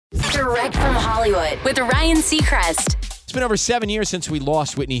Direct from Hollywood with Ryan Seacrest. It's been over 7 years since we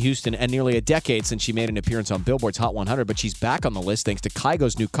lost Whitney Houston and nearly a decade since she made an appearance on Billboard's Hot 100, but she's back on the list thanks to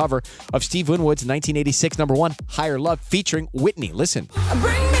Kygo's new cover of Steve Winwood's 1986 number one, Higher Love, featuring Whitney. Listen.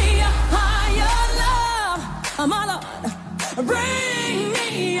 Bring me a higher love, my Lord. Bring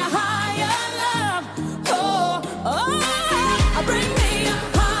me a higher love. Bring me a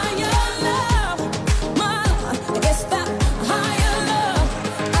higher love, my Lord. It's that higher love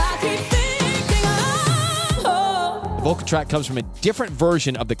I keep thinking of. The vocal track comes from a different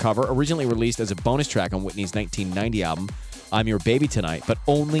version of the cover, originally released as a bonus track on Whitney's 1990 album, I'm Your Baby Tonight, but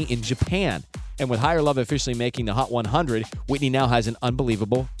only in Japan. And with Higher Love officially making the Hot 100, Whitney now has an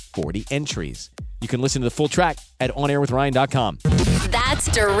unbelievable 40 entries. You can listen to the full track at onairwithryan.com. That's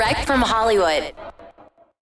Direct from Hollywood.